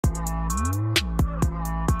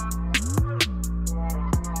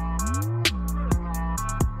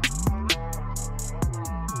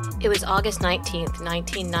It was August 19th,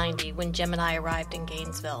 1990, when Gemini arrived in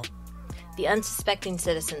Gainesville. The unsuspecting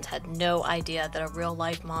citizens had no idea that a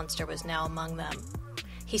real-life monster was now among them.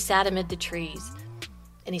 He sat amid the trees,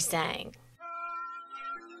 and he sang.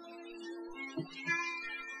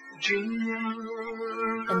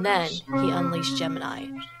 And then he unleashed Gemini,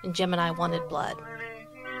 and Gemini wanted blood.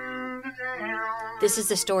 This is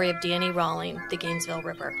the story of Danny Rawling, the Gainesville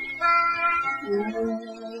Ripper.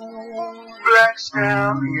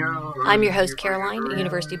 I'm your host, Caroline, a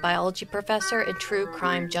university biology professor and true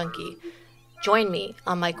crime junkie. Join me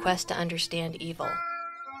on my quest to understand evil.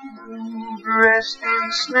 Dressed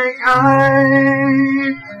in snake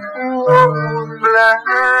hide, wore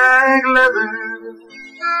black leather.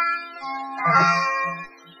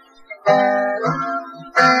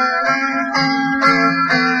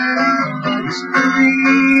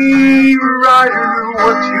 Mystery rider,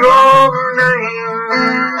 what's your name?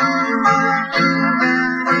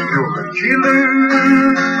 You're a killer,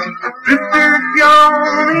 drifter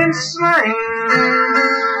gone insane.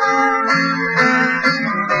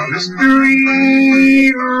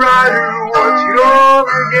 Mystery rider, what's your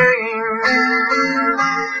game?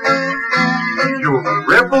 You're a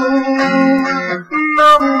rebel,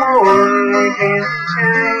 no one can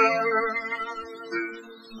tame.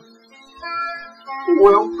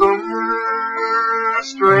 Welcome,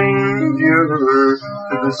 stranger, to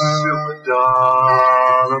the Silver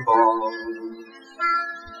Dollar Ball.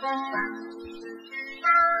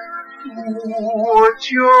 What's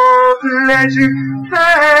your pleasure?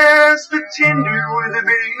 Pass the tender with a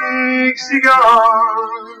big cigar.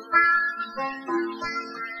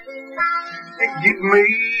 Give me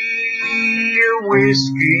a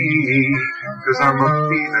whiskey, 'cause I'm a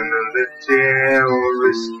feeling a little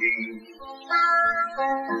risky.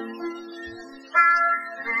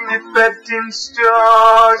 If that dim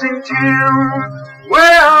star's in town,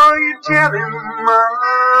 well, you tell him I'm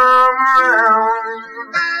around.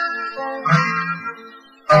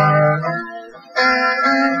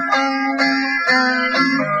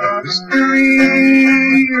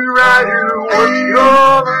 Mystery rider, what's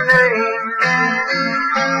your name?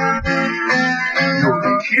 You're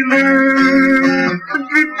the killer, the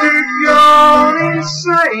drifter gone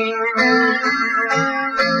insane.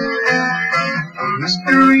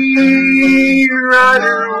 Mystery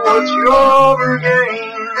rider, what's your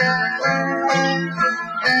game?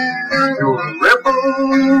 You're a rebel,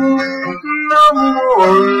 no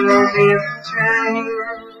one can tame.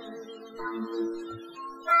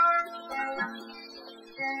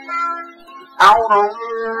 Out on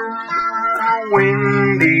a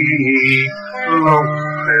windy,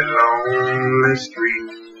 lonely street,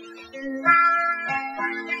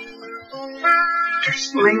 two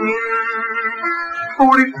slinging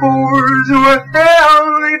 44s, where hell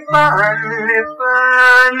they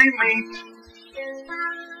finally meet.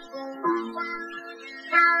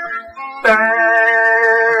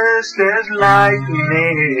 Fast as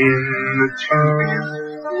lightning, the two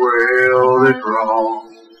well they draw.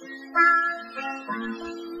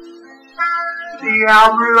 The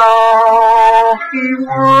outlaw he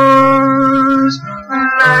was, the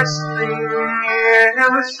last thing you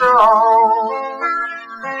ever saw.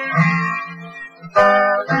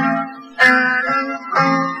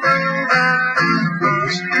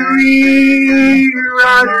 Mystery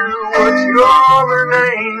rider, what's your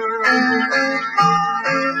name?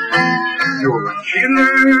 You're a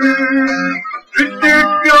killer, drifter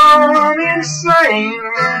gone insane.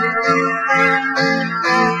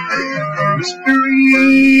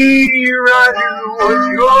 Mystery rider, what's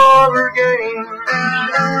your game?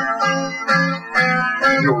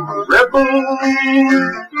 You're a rebel,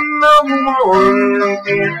 no one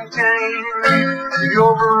can tame.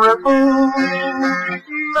 You're a rebel,